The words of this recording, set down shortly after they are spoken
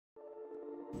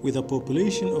With a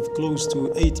population of close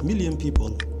to 8 million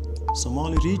people,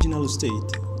 Somali Regional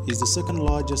State is the second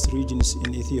largest region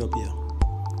in Ethiopia.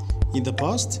 In the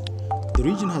past, the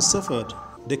region has suffered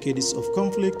decades of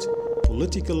conflict,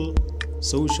 political,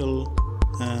 social,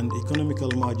 and economical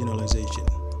marginalization.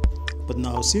 But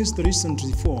now, since the recent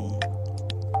reform,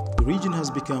 the region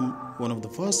has become one of the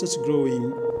fastest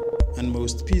growing and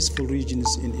most peaceful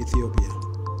regions in Ethiopia.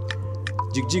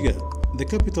 Jigjiga, the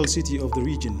capital city of the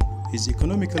region, is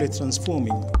economically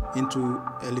transforming into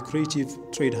a lucrative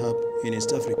trade hub in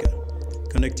East Africa,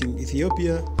 connecting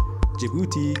Ethiopia,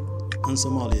 Djibouti, and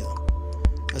Somalia.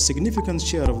 A significant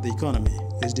share of the economy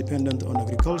is dependent on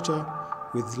agriculture,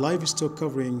 with livestock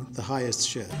covering the highest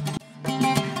share.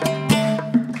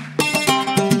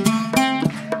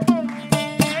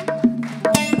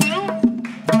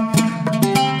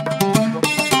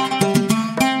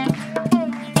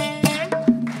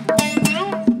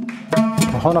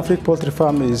 Afrique Poultry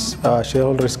Farm is a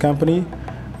shareholders company.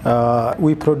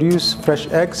 We produce fresh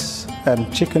eggs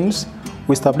and chickens.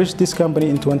 We established this company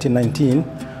in 2019.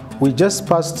 We just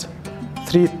passed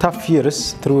 3 tough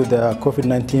years through the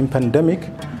COVID-19 pandemic.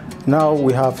 Now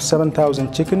we have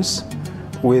 7,000 chickens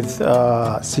with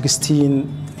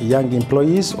 16 young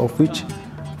employees, of which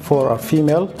 4 are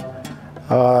female.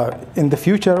 In the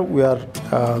future, we are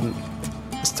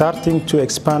starting to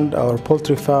expand our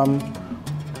poultry farm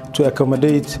to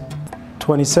accommodate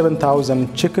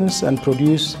 27,000 chickens and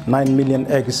produce 9 million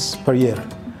eggs per year.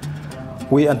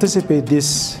 We anticipate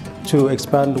this to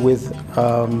expand with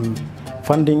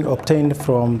funding obtained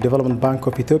from Development Bank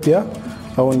of Ethiopia,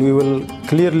 and we will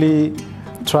clearly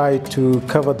try to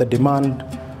cover the demand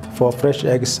for fresh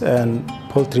eggs and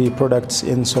poultry products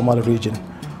in Somali region.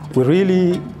 We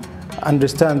really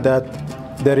understand that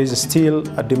there is still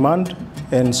a demand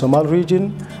in Somali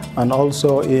region and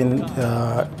also in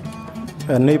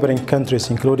neighboring countries,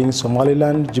 including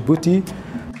Somaliland, Djibouti.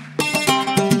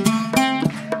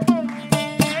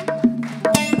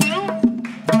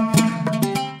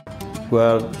 We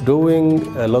are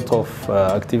doing a lot of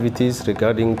activities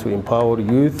regarding to empower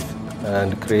youth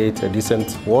and create a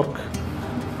decent work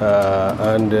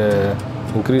and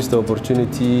increase the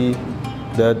opportunity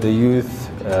that the youth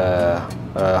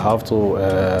have to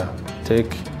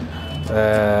take.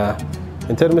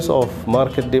 In terms of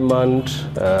market demand,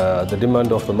 the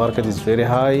demand of the market is very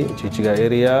high in Jigjiga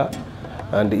area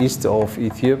and east of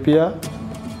Ethiopia.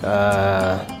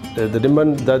 The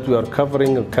demand that we are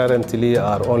covering currently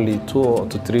are only 2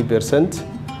 to 3%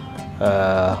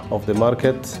 of the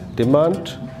market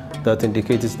demand. That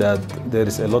indicates that there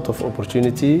is a lot of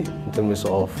opportunity in terms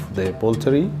of the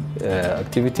poultry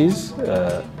activities,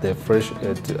 the fresh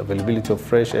availability of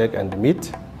fresh egg and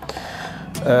meat.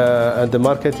 And the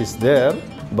market is there,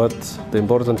 but the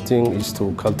important thing is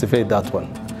to cultivate that one.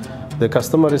 The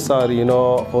customers are,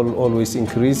 always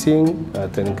increasing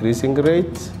at an increasing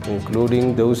rate,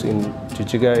 including those in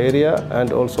Jigjiga area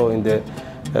and also in the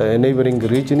neighboring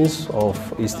regions of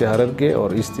East Hararge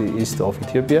or east of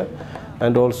Ethiopia,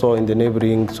 and also in the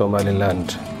neighboring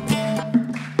Somaliland.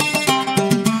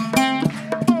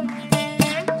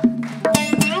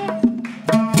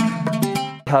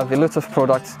 We have a lot of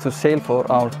products to sell for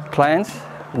our clients.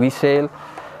 We sell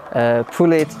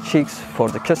poultry chicks for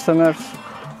the customers,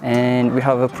 and we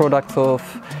have a product of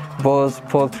both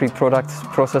poultry products,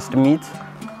 processed meat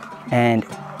and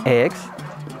eggs.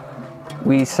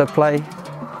 We supply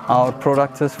our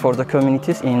products for the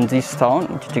communities in this town,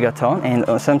 Jigjiga town, and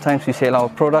sometimes we sell our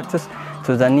products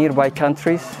to the nearby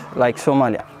countries like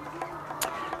Somalia.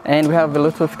 And we have a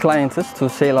lot of clients to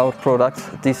sell our products.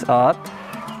 These are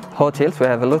hotels. We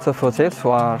have a lot of hotels who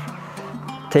are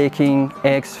taking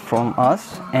eggs from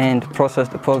us and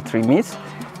processed poultry meats.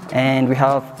 And we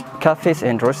have cafes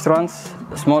and restaurants,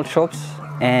 small shops,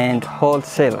 and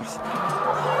wholesalers.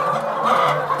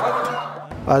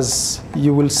 As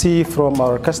you will see from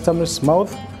our customers'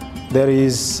 mouth, there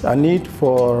is a need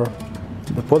for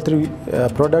the poultry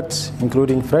products,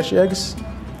 including fresh eggs,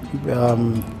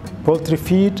 poultry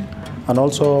feed, and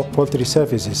also poultry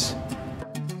services.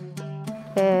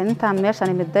 intaan meeshan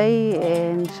imiday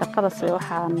shaqadaas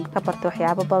waxaan ka bartay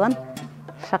waxyaabo badan.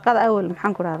 shaqada awal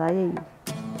maxaan ku raadayay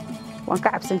waan ka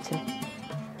cabsan jiray.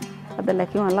 hadda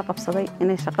laakiin waan la qabsaday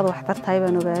inay shaqada wax tartahay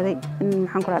baan ogaaday in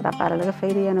maxaan ku raad dhaqaale laga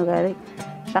faa'iideeyaan ogaaday.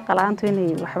 shaqa la'aantu inay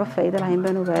waxba faa'iido lahayn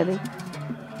baan ogaaday.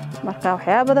 marka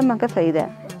waxyaabo badan baan ka faa'iidaa.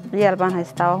 ciyaal baan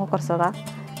haystaa waan ku korsadaa.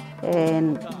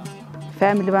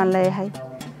 family baan leeyahay.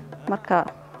 marka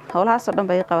hawlahaas oo dhan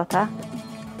bay qabataa.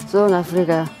 South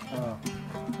Africa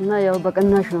እና ያው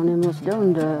በቀናሽ ነው የሚወስደው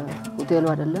እንደ ሆቴሉ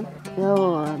አይደለም ያው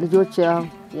ልጆች ያው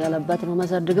ያለባት ነው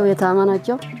ማሳደገው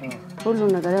የታማናቸው ሁሉ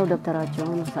ነገር ያው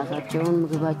ደብተራቸውን እርሳሳቸውን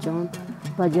ምግባቸውን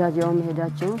ባጃጃውን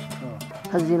መሄዳቸውን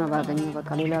ከዚህ ነው ባገኘው በቃ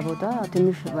ሌላ ቦታ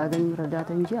ትንሽ ባገኝ ረዳት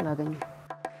እንጂ አላገኘም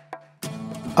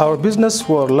Our business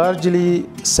were largely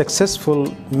successful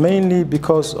mainly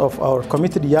because of our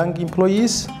committed young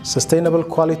employees, sustainable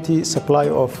quality supply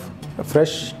of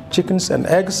fresh chickens and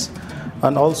eggs,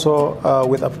 and also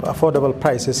with affordable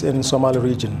prices in Somali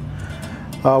region.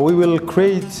 We will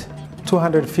create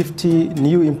 250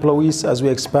 new employees as we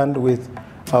expand with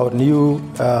our new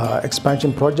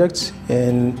expansion projects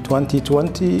in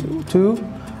 2022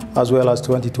 as well as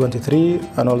 2023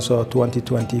 and also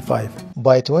 2025.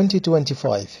 By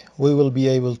 2025, we will be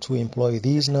able to employ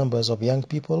these numbers of young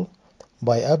people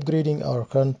by upgrading our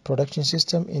current production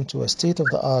system into a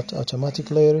state-of-the-art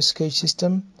automatic layers cage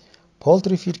system,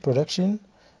 poultry feed production,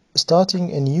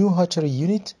 starting a new hatchery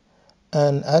unit,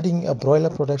 and adding a broiler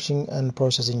production and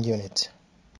processing unit.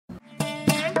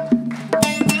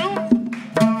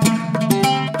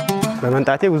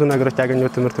 በመንጣቴ ብዙ ነገሮች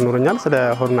ያገኘሁት ትምህርት ኖርኛል ስለ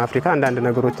ሆርን አፍሪካ አንዳንድ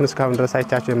ነገሮችን እስካሁን ድረስ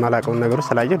አይቻቸው የማላቀው ነገሮች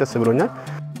ስላየሁ ደስ ብሎኛል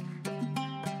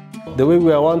The way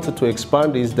we wanted to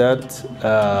expand is that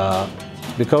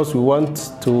because we want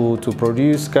to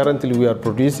produce, currently we are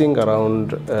producing around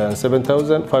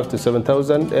 5 to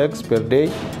 7,000 eggs per day,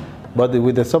 but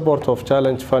with the support of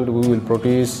Challenge Fund we will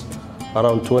produce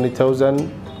around 20,000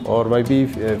 or maybe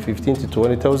 15 to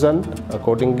 20,000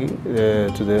 according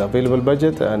to the available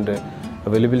budget and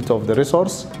availability of the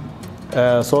resource.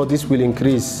 So this will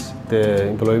increase the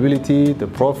employability, the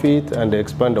profit, and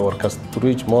expand our to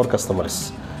reach more customers.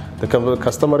 The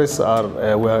customers are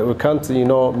we can't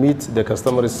meet the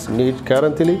customers' need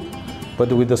currently, but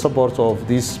with the support of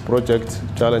this project,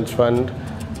 Challenge Fund,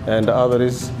 and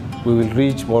others, we will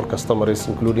reach more customers,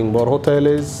 including more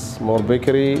hotels, more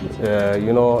bakery,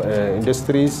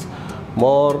 industries,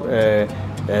 more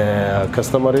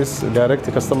customers, direct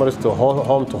customers to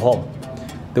home to home.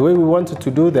 The way we wanted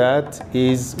to do that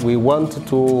is we want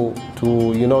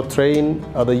to train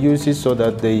other users so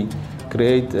that they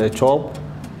create a job,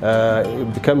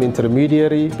 become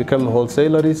intermediary, become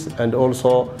wholesalers, and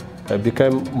also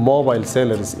become mobile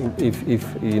sellers if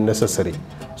necessary.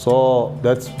 So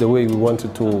that's the way we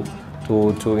wanted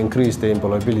to increase the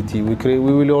employability.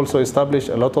 We will also establish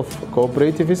a lot of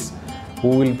cooperatives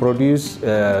who will produce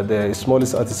at a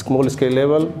small scale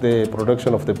level the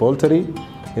production of the poultry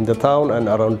in the town and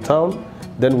around town,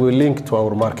 then we link to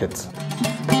our markets.